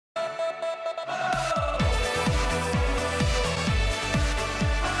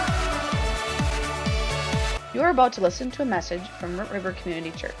about to listen to a message from Root River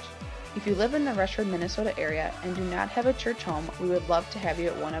Community Church. If you live in the Rushford, Minnesota area and do not have a church home, we would love to have you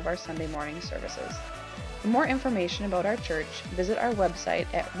at one of our Sunday morning services. For more information about our church, visit our website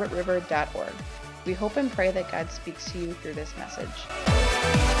at rootriver.org. We hope and pray that God speaks to you through this message.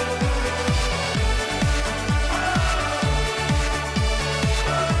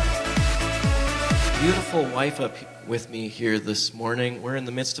 Beautiful wife up with me here this morning. We're in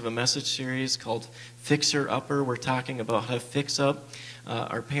the midst of a message series called Fixer Upper. We're talking about how to fix up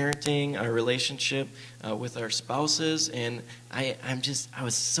our parenting, our relationship with our spouses, and I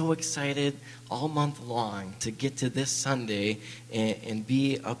was so excited all month long to get to this Sunday and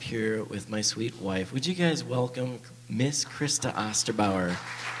be up here with my sweet wife. Would you guys welcome Miss Krista Osterbauer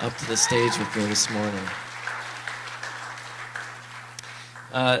up to the stage with me this morning?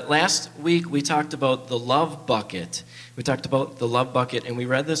 Last week we talked about the love bucket. We talked about the love bucket, and we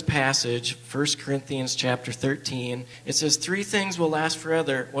read this passage, 1 Corinthians chapter 13. It says, 3 things will last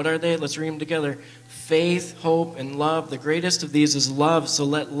forever. What are they? Let's read them together. Faith, hope, and love. The greatest of these is love, so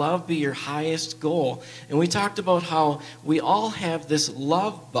let love be your highest goal. And we talked about how we all have this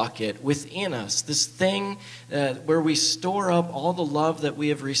love bucket within us, this thing where we store up all the love that we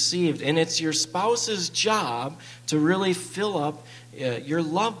have received. And it's your spouse's job to really fill up your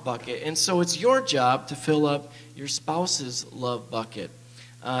love bucket. And so it's your job to fill up your spouse's love bucket.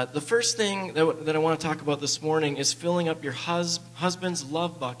 The first thing that I want to talk about this morning is filling up your husband's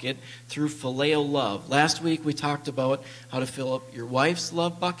love bucket through phileo love. Last week we talked about how to fill up your wife's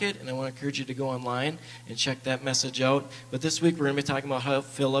love bucket, and I want to encourage you to go online and check that message out. But this week we're going to be talking about how to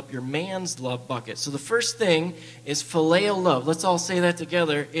fill up your man's love bucket. So the first thing is phileo love. Let's all say that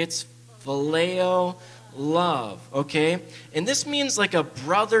together. It's phileo love, okay? And this means like a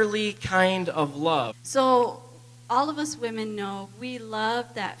brotherly kind of love. So all of us women know we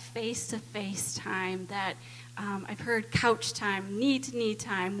love that face-to-face time, that I've heard couch time, knee-to-knee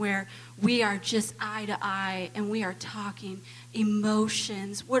time, where we are just eye-to-eye and we are talking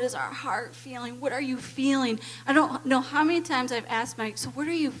emotions. What is our heart feeling? What are you feeling? I don't know how many times I've asked Mike, so what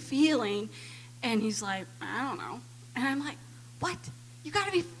are you feeling? And he's like, I don't know. And I'm like, what? You got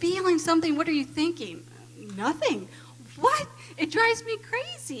to be feeling something. What are you thinking? Nothing. What? It drives me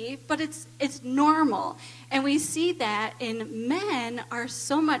crazy, but it's normal. And we see that in men are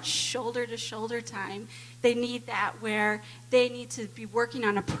so much shoulder-to-shoulder time. They need that where they need to be working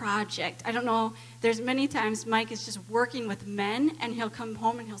on a project. I don't know, there's many times Mike is just working with men, and he'll come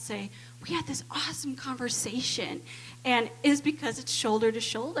home and he'll say, we had this awesome conversation. And it's because it's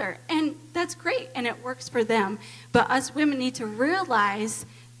shoulder-to-shoulder. And that's great, and it works for them. But us women need to realize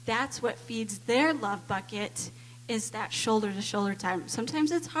that's what feeds their love bucket, is that shoulder-to-shoulder time.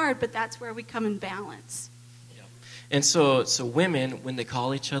 Sometimes it's hard, but that's where we come in balance. Yeah. And so women, when they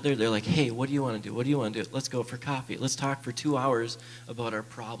call each other, they're like, hey, what do you want to do? What do you want to do? Let's go for coffee. Let's talk for 2 hours about our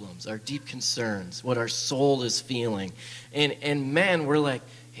problems, our deep concerns, what our soul is feeling. And men, we're like,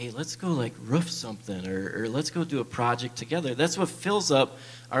 hey, let's go like roof something, or let's go do a project together. That's what fills up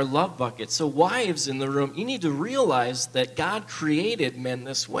our love bucket. So wives in the room, you need to realize that God created men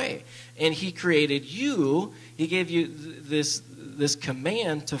this way. And he created you. He gave you this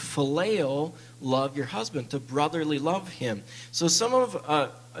command to phileo love your husband, to brotherly love him. So some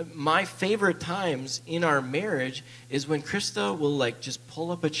of my favorite times in our marriage is when Krista will like just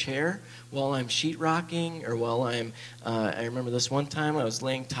pull up a chair while I'm sheetrocking, or while I'm, I remember this one time I was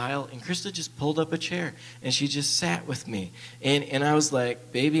laying tile, and Krista just pulled up a chair, and she just sat with me. And I was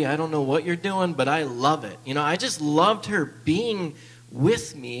like, baby, I don't know what you're doing, but I love it. You know, I just loved her being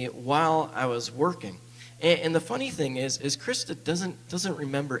with me while I was working. And the funny thing is Krista doesn't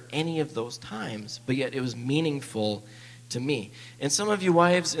remember any of those times, but yet it was meaningful to me. And some of you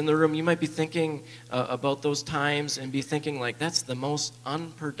wives in the room, you might be thinking about those times and be thinking like, that's the most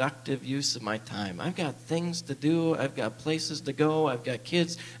unproductive use of my time. I've got things to do. I've got places to go. I've got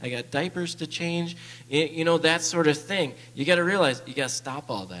kids. I got diapers to change. You know, that sort of thing. You got to realize you got to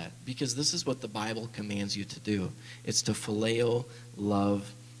stop all that, because this is what the Bible commands you to do. It's to phileo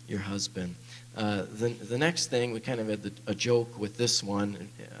love your husband. The next thing, we kind of had a joke with this one,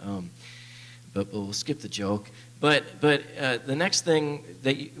 but we'll skip the joke. But the next thing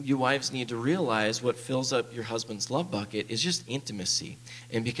that you wives need to realize, what fills up your husband's love bucket, is just intimacy.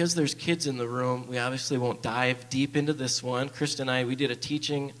 And because there's kids in the room, we obviously won't dive deep into this one. Krista and I, we did a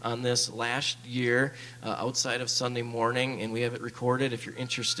teaching on this last year outside of Sunday morning, and we have it recorded if you're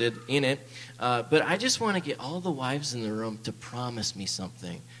interested in it. But I just want to get all the wives in the room to promise me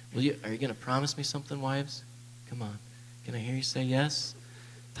something. Are you going to promise me something, wives? Come on. Can I hear you say yes?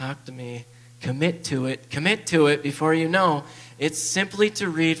 Talk to me. Commit to it. Commit to it before you know. It's simply to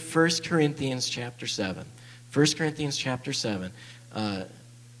read 1 Corinthians chapter 7. 1 Corinthians chapter 7.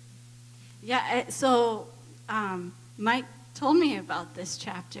 So Mike told me about this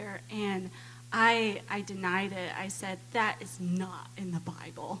chapter, and I denied it. I said, that is not in the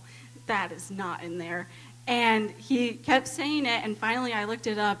Bible. That is not in there. And he kept saying it, and finally I looked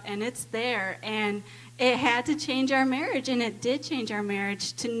it up, and it's there. And it had to change our marriage, and it did change our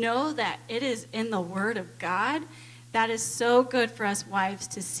marriage to know that it is in the Word of God. That is so good for us wives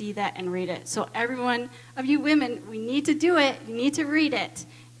to see that and read it. So every one of you women, we need to do it. You need to read it.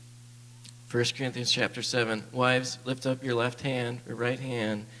 1 Corinthians chapter 7. Wives, lift up your left hand or right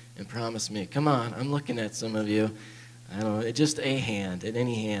hand and promise me. Come on, I'm looking at some of you. I don't know, just a hand, in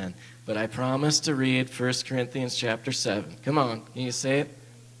any hand. But I promise to read 1 Corinthians chapter 7. Come on, can you say it?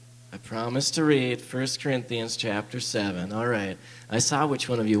 I promise to read 1 Corinthians chapter 7. All right. I saw which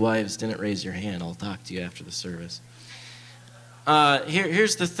one of you wives didn't raise your hand. I'll talk to you after the service.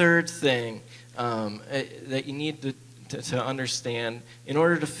 Here's the third thing that you need to understand. In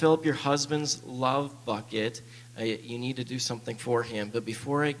order to fill up your husband's love bucket, you need to do something for him. But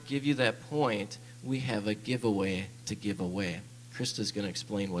before I give you that point, we have a giveaway to give away. Krista's going to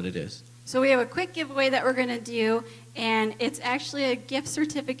explain what it is. So we have a quick giveaway that we're going to do, and it's actually a gift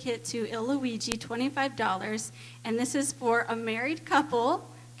certificate to Il Luigi, $25, and this is for a married couple,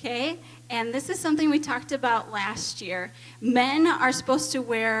 okay? And this is something we talked about last year. Men are supposed to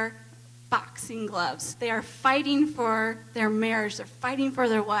wear boxing gloves. They are fighting for their marriage. They're fighting for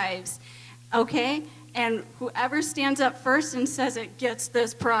their wives, okay? And whoever stands up first and says it gets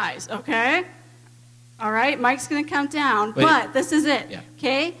this prize, okay? All right, Mike's going to count down, but this is it,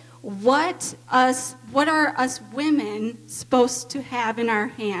 okay? What are us women supposed to have in our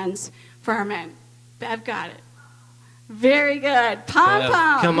hands for our men? Bev got it. Very good.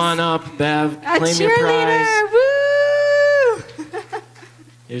 Pom-poms. Come on up, Bev. Claim your cheerleader.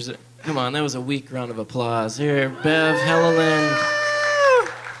 Woo! Come on, that was a weak round of applause. Here, Bev, Helen.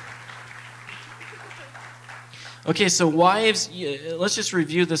 Okay, so wives, let's just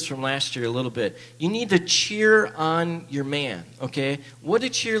review this from last year a little bit. You need to cheer on your man, okay? What do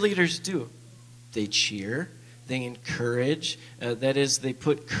cheerleaders do? They cheer, they encourage. That is, they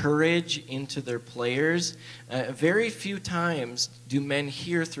put courage into their players. Very few times do men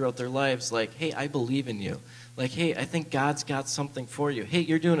hear throughout their lives like, hey, I believe in you. Like, hey, I think God's got something for you. Hey,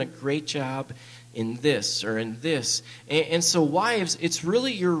 you're doing a great job in this or in this. And so wives, it's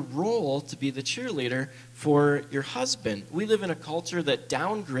really your role to be the cheerleader for your husband. We live in a culture that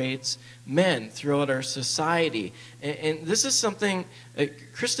downgrades men throughout our society. And this is something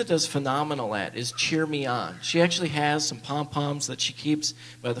Krista does phenomenal at, is cheer me on. She actually has some pom-poms that she keeps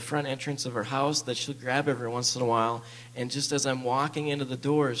by the front entrance of her house that she'll grab every once in a while. And just as I'm walking into the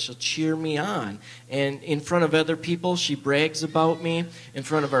doors, she'll cheer me on. And in front of other people, she brags about me. In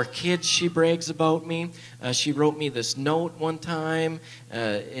front of our kids, she brags about me. She wrote me this note one time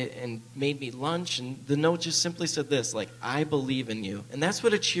and made me lunch. And the note just simply said this, like, I believe in you. And that's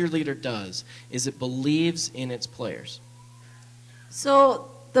what a cheerleader does, is it believes in its players. So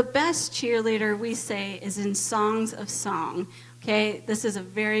the best cheerleader, we say, is in Songs of Song. Okay, this is a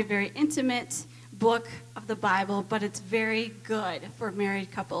very, very intimate book of the Bible, but it's very good for married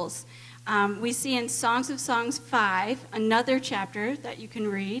couples. We see in Songs of Songs 5, another chapter that you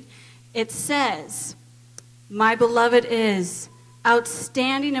can read, it says, my beloved is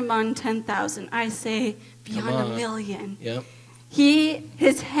outstanding among 10,000. I say beyond a million. Yep.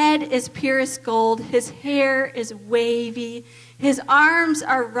 His head is purest gold. His hair is wavy. His arms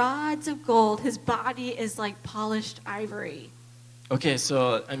are rods of gold. His body is like polished ivory. Okay,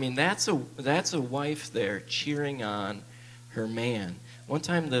 so, I mean, that's a wife there cheering on her man. One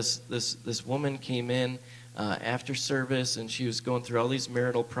time this woman came in after service, and she was going through all these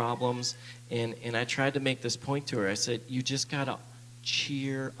marital problems, and I tried to make this point to her. I said, you just got to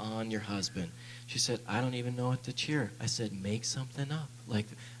cheer on your husband. She said, I don't even know what to cheer. I said, make something up.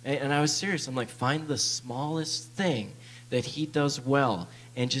 And I was serious. I'm like, find the smallest thing that he does well,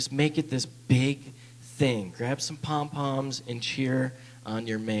 and just make it this big thing. Grab some pom-poms and cheer on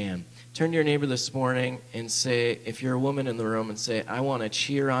your man. Turn to your neighbor this morning and say, if you're a woman in the room, and say, I want to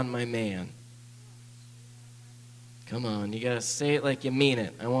cheer on my man. Come on, you got to say it like you mean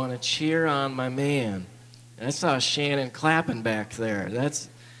it. I want to cheer on my man. And I saw Shannon clapping back there.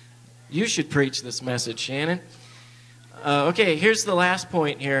 You should preach this message, Shannon. Okay, here's the last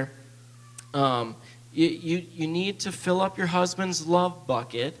point here. You need to fill up your husband's love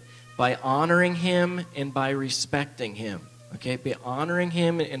bucket by honoring him and by respecting him. Okay, by honoring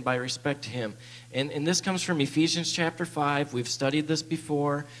him and by respecting him. And this comes from Ephesians chapter 5. We've studied this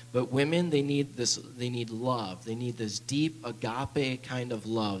before, but women, they need love. They need this deep agape kind of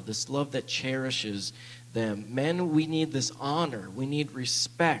love, this love that cherishes them. Men, we need this honor. We need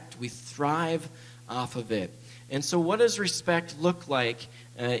respect. We thrive off of it. And so what does respect look like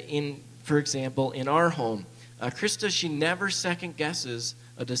for example, in our home? Krista, she never second guesses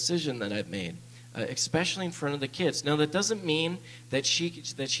a decision that I've made, especially in front of the kids. Now, that doesn't mean that she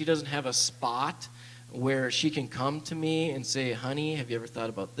doesn't have a spot where she can come to me and say, honey, have you ever thought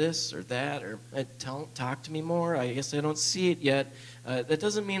about this or that? Or talk to me more. I guess I don't see it yet. That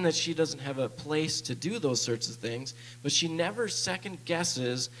doesn't mean that she doesn't have a place to do those sorts of things, but she never second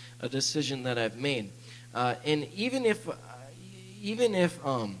guesses a decision that I've made. And even if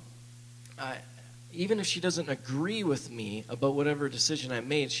she doesn't agree with me about whatever decision I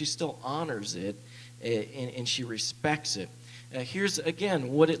made, she still honors it and she respects it. Here's,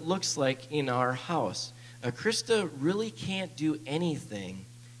 again, what it looks like in our house. Krista really can't do anything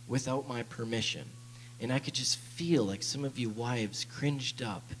without my permission. And I could just feel like some of you wives cringed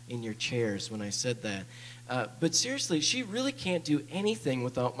up in your chairs when I said that. But seriously, she really can't do anything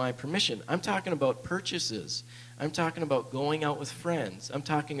without my permission. I'm talking about purchases. I'm talking about going out with friends. I'm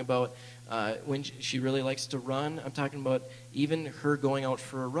talking about when she really likes to run. I'm talking about even her going out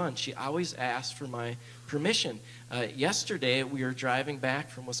for a run. She always asks for my permission. Yesterday, we were driving back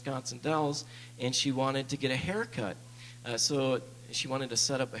from Wisconsin Dells, and she wanted to get a haircut. So she wanted to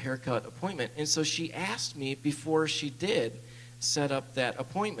set up a haircut appointment. And so she asked me before she did set up that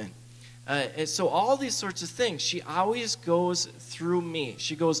appointment. And so all these sorts of things, she always goes through me.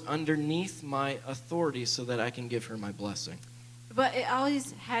 She goes underneath my authority so that I can give her my blessing. But it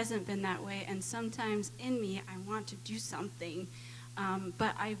always hasn't been that way, and sometimes in me I want to do something,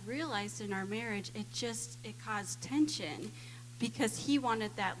 but I realized in our marriage it caused tension because he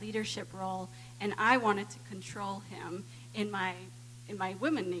wanted that leadership role and I wanted to control him in my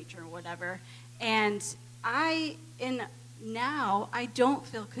women nature or whatever, and now I don't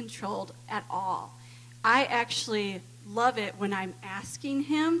feel controlled at all. I actually love it when I'm asking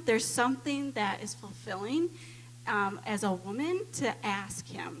him. There's something that is fulfilling as a woman to ask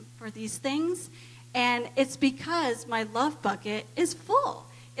him for these things. And it's because my love bucket is full.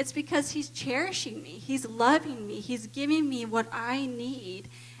 It's because he's cherishing me. He's loving me. He's giving me what I need.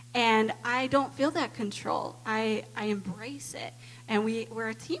 And I don't feel that control. I embrace it. And we're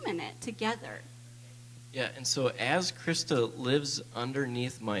a team in it together. Yeah, and so as Krista lives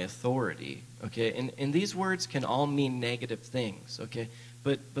underneath my authority, okay, and these words can all mean negative things, okay,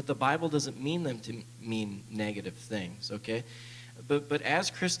 but the Bible doesn't mean them to mean negative things, okay? But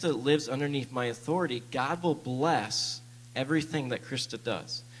as Krista lives underneath my authority, God will bless everything that Krista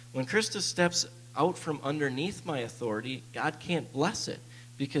does. When Krista steps out from underneath my authority, God can't bless it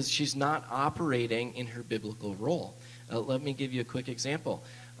because she's not operating in her biblical role. Let me give you a quick example.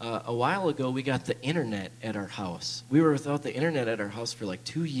 A while ago, we got the internet at our house. We were without the internet at our house for like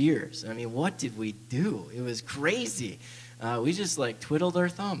 2 years. I mean, what did we do? It was crazy. We just like twiddled our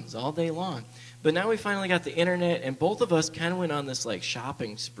thumbs all day long. But now we finally got the internet, and both of us kind of went on this like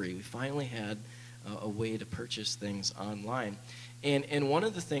shopping spree. We finally had a way to purchase things online. And one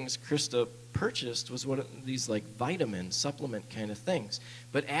of the things Krista purchased was one of these like vitamin supplement kind of things.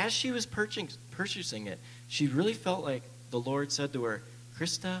 But as she was purchasing it, she really felt like the Lord said to her,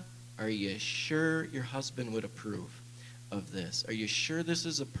 Krista, are you sure your husband would approve of this? Are you sure this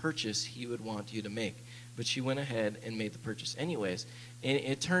is a purchase he would want you to make? But she went ahead and made the purchase anyways. And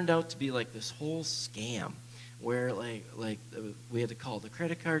it turned out to be like this whole scam where like we had to call the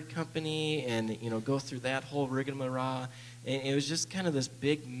credit card company and go through that whole rigmarole. And it was just kind of this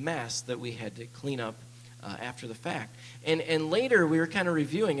big mess that we had to clean up after the fact. And later we were kind of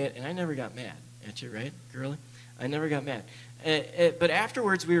reviewing it, and I never got mad at you, right, girlie? I never got mad. But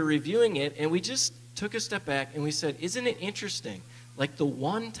afterwards, we were reviewing it, and we just took a step back, and we said, isn't it interesting? Like the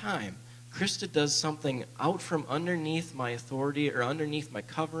one time Krista does something out from underneath my authority or underneath my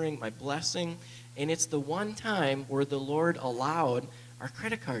covering, my blessing, and it's the one time where the Lord allowed our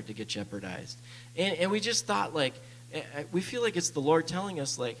credit card to get jeopardized. And we just thought, like, we feel like it's the Lord telling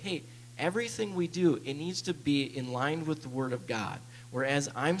us, like, hey, everything we do, it needs to be in line with the Word of God. Whereas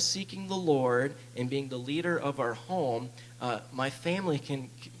I'm seeking the Lord and being the leader of our home, my family can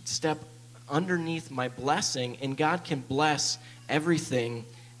step underneath my blessing, and God can bless everything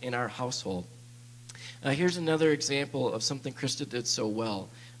in our household. Here's another example of something Krista did so well.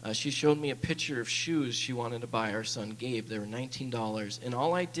 She showed me a picture of shoes she wanted to buy our son Gabe. They were $19. And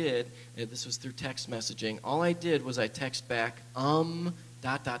all I did, this was through text messaging, all I did was I text back, ... And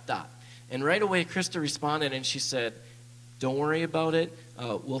right away Krista responded and she said, don't worry about it.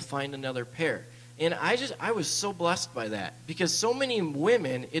 We'll find another pair. And I was so blessed by that because so many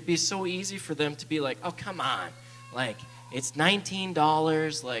women, it'd be so easy for them to be like, oh, come on. Like, it's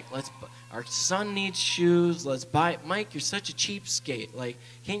 $19. Like, our son needs shoes. Let's buy, Mike, you're such a cheapskate. Like,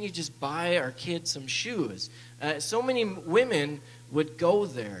 can't you just buy our kid some shoes? So many women would go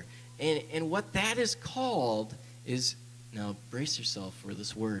there. And what that is called is, now brace yourself for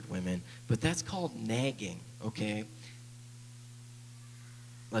this word, women, but that's called nagging, okay?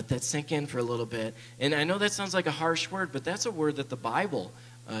 Let that sink in for a little bit. And I know that sounds like a harsh word, but that's a word that the Bible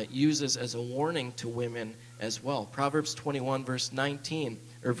uses as a warning to women as well. Proverbs 21, verse 19,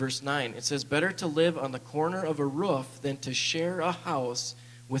 or verse 9, it says, better to live on the corner of a roof than to share a house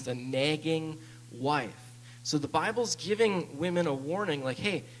with a nagging wife. So the Bible's giving women a warning like,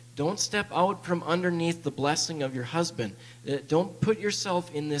 hey, don't step out from underneath the blessing of your husband. Don't put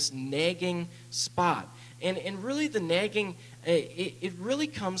yourself in this nagging spot. And really the nagging, it really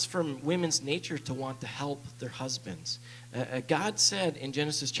comes from women's nature to want to help their husbands. God said in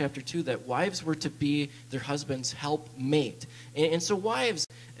Genesis chapter 2 that wives were to be their husband's helpmate. And so wives,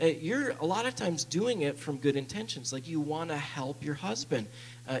 you're a lot of times doing it from good intentions. Like you want to help your husband.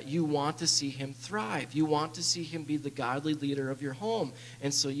 You want to see him thrive. You want to see him be the godly leader of your home.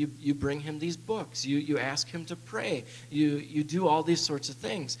 And so you bring him these books. You ask him to pray. You do all these sorts of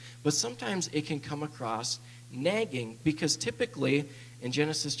things. But sometimes it can come across nagging because typically in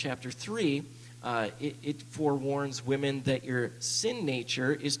Genesis chapter 3, it forewarns women that your sin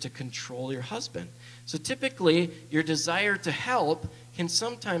nature is to control your husband. So typically your desire to help can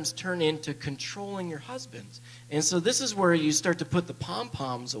sometimes turn into controlling your husband. And so this is where you start to put the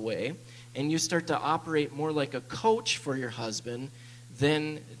pom-poms away and you start to operate more like a coach for your husband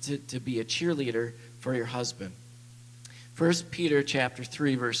than to be a cheerleader for your husband. 1 Peter chapter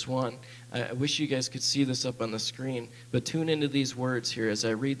 3, verse 1. I wish you guys could see this up on the screen, but tune into these words here as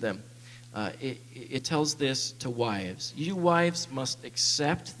I read them. It tells this to wives. You wives must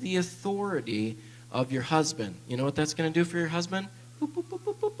accept the authority of your husband. You know what that's going to do for your husband? Boop, boop, boop,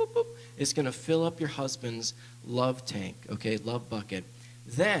 boop, boop, boop, boop. It's going to fill up your husband's love tank, okay, love bucket.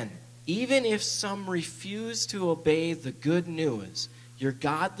 Then, even if some refuse to obey the good news, your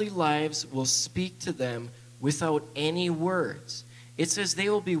godly lives will speak to them without any words. It says they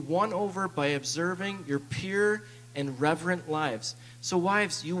will be won over by observing your pure and reverent lives. So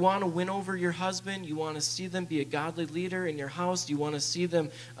wives, you want to win over your husband. You want to see them be a godly leader in your house. You want to see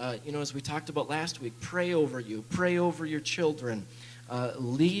them, as we talked about last week, pray over you, pray over your children,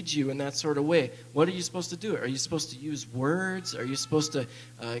 lead you in that sort of way. What are you supposed to do? Are you supposed to use words? Are you supposed to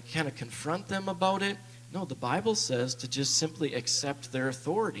kind of confront them about it? No, the Bible says to just simply accept their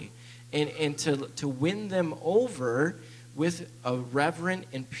authority and to win them over with a reverent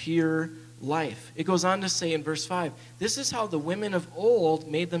and pure life. It goes on to say in verse 5, this is how the women of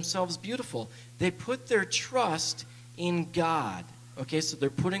old made themselves beautiful. They put their trust in God. Okay, so they're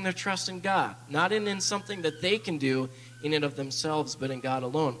putting their trust in God, not in something that they can do in and of themselves, but in God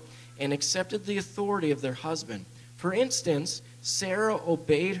alone, and accepted the authority of their husband. For instance, Sarah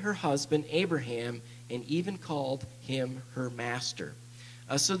obeyed her husband Abraham and even called him her master.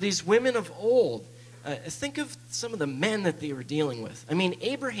 So these women of old, think of some of the men that they were dealing with. I mean,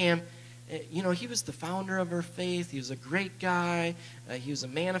 Abraham, he was the founder of our faith. He was a great guy. He was a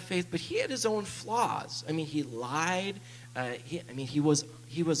man of faith, but he had his own flaws. I mean, he lied. He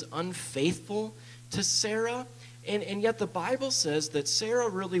was unfaithful to Sarah. And yet the Bible says that Sarah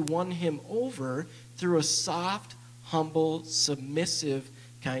really won him over through a soft, humble, submissive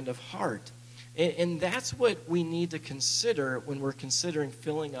kind of heart. And that's what we need to consider when we're considering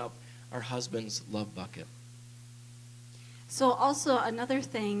filling up our husband's love bucket. So also another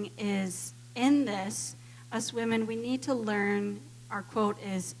thing is in this, us women, we need to learn, our quote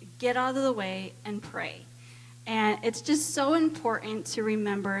is, get out of the way and pray. And it's just so important to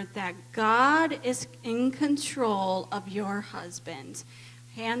remember that God is in control of your husband.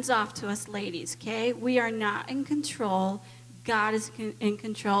 Hands off to us ladies, okay? We are not in control. God is in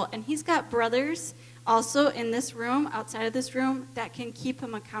control. And he's got brothers also in this room, outside of this room, that can keep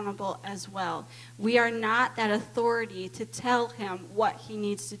him accountable as well. We are not that authority to tell him what he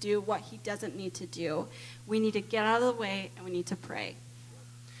needs to do, what he doesn't need to do. We need to get out of the way and we need to pray.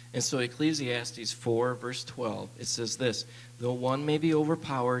 And so Ecclesiastes 4, verse 12, it says this, though one may be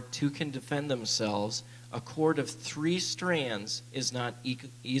overpowered, two can defend themselves. A cord of 3 strands is not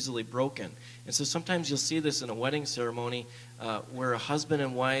easily broken. And so sometimes you'll see this in a wedding ceremony where a husband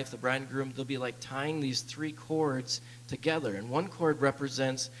and wife, the bride and groom, they'll be like tying these 3 cords together. And one cord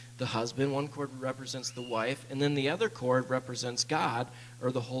represents the husband, one cord represents the wife, and then the other cord represents God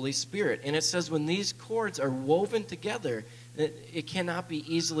or the Holy Spirit. And it says when these cords are woven together, it cannot be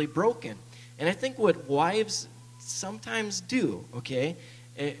easily broken. And I think what wives sometimes do, okay,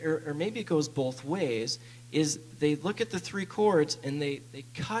 or maybe it goes both ways, is they look at the 3 cords and they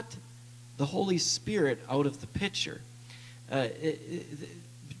cut the Holy Spirit out of the picture.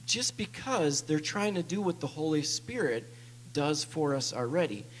 Just because they're trying to do what the Holy Spirit does for us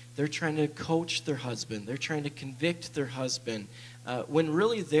already. They're trying to coach their husband. They're trying to convict their husband. When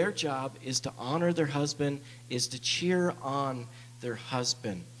really their job is to honor their husband, is to cheer on their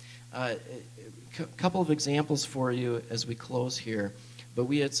husband. A couple of examples for you as we close here. But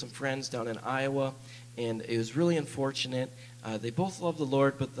we had some friends down in Iowa, and it was really unfortunate. They both loved the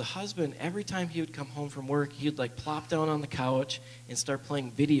Lord, but the husband, every time he would come home from work, he'd like plop down on the couch and start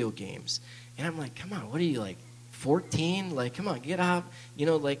playing video games. And I'm like, come on, what are you, like 14? Like, come on, get up, you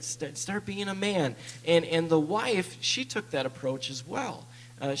know, like start being a man. And the wife, she took that approach as well.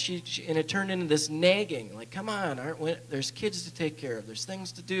 And it turned into this nagging, like, come on, there's kids to take care of, there's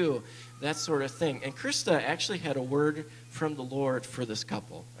things to do, that sort of thing. And Krista actually had a word from the Lord for this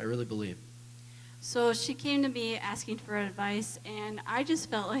couple, I really believe. So she came to me asking for advice, and I just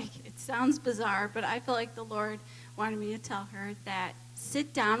felt like, it sounds bizarre, but I felt like the Lord wanted me to tell her that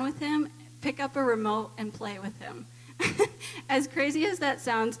sit down with him, pick up a remote, and play with him. As crazy as that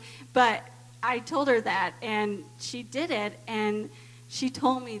sounds, but I told her that, and she did it, and she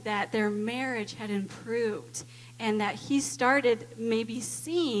told me that their marriage had improved, and that he started maybe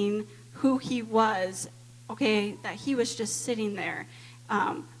seeing who he was, okay, that he was just sitting there.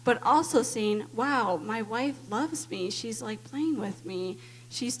 But also seeing, wow, my wife loves me. She's like playing with me.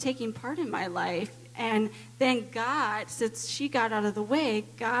 She's taking part in my life. And then God, since she got out of the way,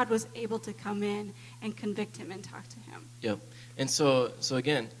 God was able to come in and convict him and talk to him. Yep. And so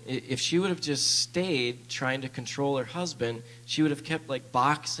again, if she would have just stayed trying to control her husband, she would have kept like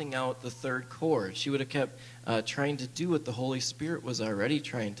boxing out the third chord. She would have kept trying to do what the Holy Spirit was already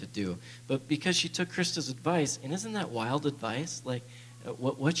trying to do. But because she took Krista's advice, and isn't that wild advice? Like,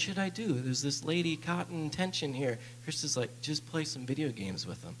 what should I do? There's this lady caught in tension here. Krista's like, just play some video games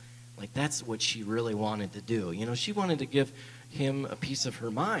with him. Like, that's what she really wanted to do. You know, she wanted to give him a piece of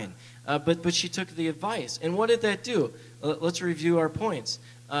her mind. But she took the advice. And what did that do? Let's review our points.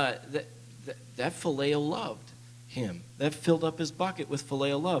 That phileo loved him. That filled up his bucket with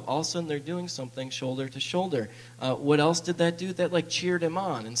phileo love. All of a sudden, they're doing something shoulder to shoulder. What else did that do? That, like, cheered him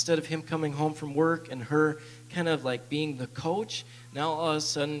on. Instead of him coming home from work and her kind of, like, being the coach, now all of a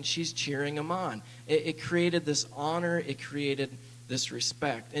sudden, she's cheering him on. It created this honor. It created this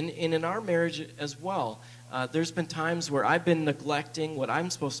respect. And in our marriage as well, there's been times where I've been neglecting what I'm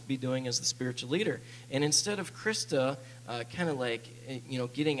supposed to be doing as the spiritual leader. And instead of Krista kind of like, you know,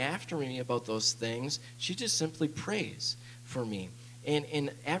 getting after me about those things, she just simply prays for me.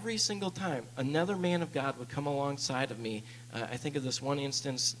 And every single time, another man of God would come alongside of me. I think of this one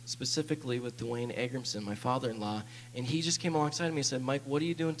instance specifically with Dwayne Agramson, my father-in-law, and he just came alongside of me and said, Mike, what are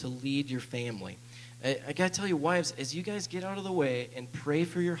you doing to lead your family? I got to tell you, wives, as you guys get out of the way and pray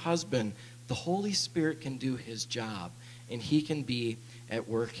for your husband, the Holy Spirit can do his job, and he can be at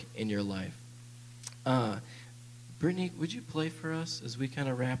work in your life. Brittany, would you play for us as we kind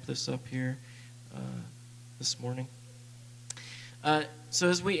of wrap this up here this morning? So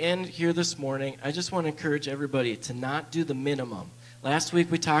as we end here this morning, I just want to encourage everybody to not do the minimum. Last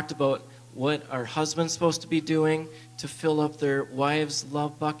week we talked about what our husband's supposed to be doing to fill up their wives'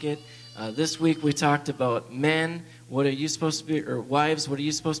 love bucket. This week we talked about men, what are you supposed to be, or wives, what are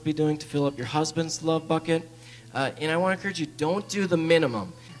you supposed to be doing to fill up your husband's love bucket? And I want to encourage you, don't do the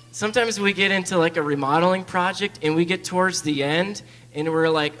minimum. Sometimes we get into like a remodeling project and we get towards the end and we're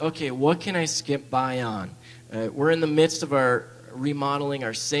like, okay, what can I skip by on? We're in the midst of our remodeling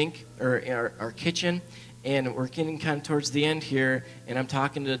our sink or our kitchen, and we're getting kind of towards the end here, and I'm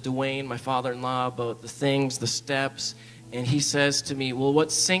talking to Dwayne, my father-in-law, about the things, the steps, and he says to me, well,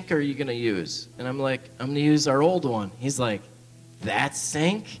 what sink are you going to use? And I'm like, I'm going to use our old one. He's like, that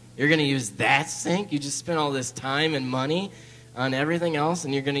sink? You're going to use that sink? You just spent all this time and money on everything else,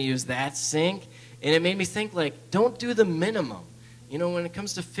 and you're going to use that sink? And it made me think, like, don't do the minimum. You know, when it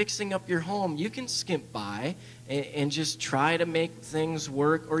comes to fixing up your home, you can skimp by and just try to make things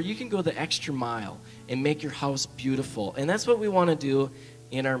work, or you can go the extra mile and make your house beautiful. And that's what we want to do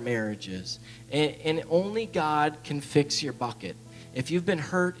in our marriages. And only God can fix your bucket. If you've been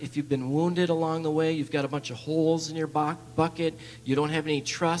hurt, if you've been wounded along the way, you've got a bunch of holes in your bucket, you don't have any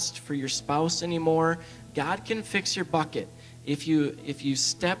trust for your spouse anymore, God can fix your bucket if you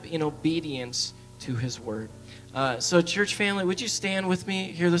step in obedience to his word. So church family, would you stand with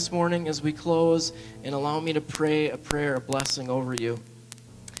me here this morning as we close and allow me to pray a prayer, a blessing over you?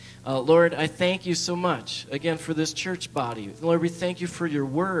 Lord, I thank you so much, again, for this church body. Lord, we thank you for your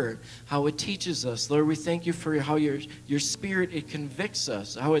word, how it teaches us. Lord, we thank you for how your spirit, it convicts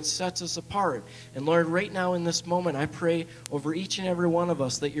us, how it sets us apart. And Lord, right now in this moment, I pray over each and every one of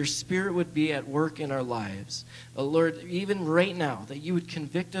us that your spirit would be at work in our lives. Lord, even right now, that you would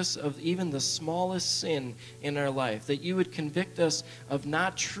convict us of even the smallest sin in our life, that you would convict us of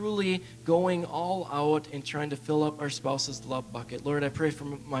not truly going all out and trying to fill up our spouse's love bucket. Lord, I pray for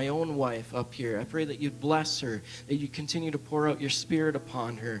my own wife up here. I pray that you'd bless her, that you continue to pour out your spirit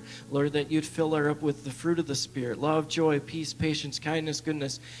upon her. Lord, that you'd fill her up with the fruit of the Spirit, love, joy, peace, patience, kindness,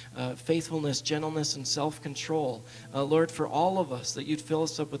 goodness, faithfulness, gentleness, and self-control. Lord, for all of us, that you'd fill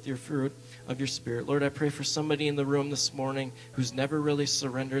us up with your fruit of your Spirit. Lord, I pray for somebody in the room this morning who's never really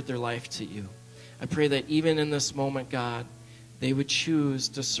surrendered their life to you. I pray that even in this moment, God, they would choose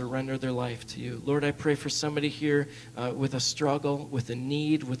to surrender their life to you. Lord, I pray for somebody here with a struggle, with a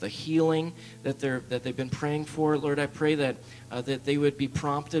need, with a healing that they've been praying for. Lord, I pray that they would be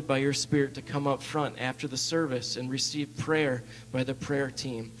prompted by your Spirit to come up front after the service and receive prayer by the prayer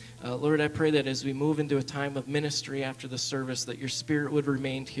team. Lord, I pray that as we move into a time of ministry after the service, that your Spirit would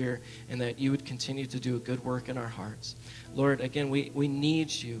remain here and that you would continue to do a good work in our hearts. Lord, again, we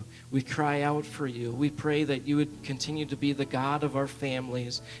need you. We cry out for you. We pray that you would continue to be the God of our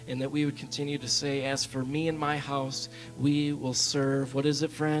families and that we would continue to say, as for me and my house, we will serve. What is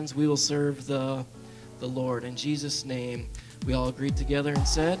it, friends? We will serve the Lord. In Jesus' name, we all agreed together and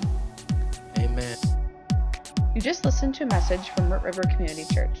said, amen. You just listened to a message from Root River Community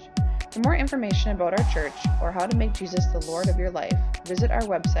Church. For more information about our church or how to make Jesus the Lord of your life, visit our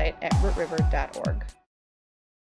website at rootriver.org.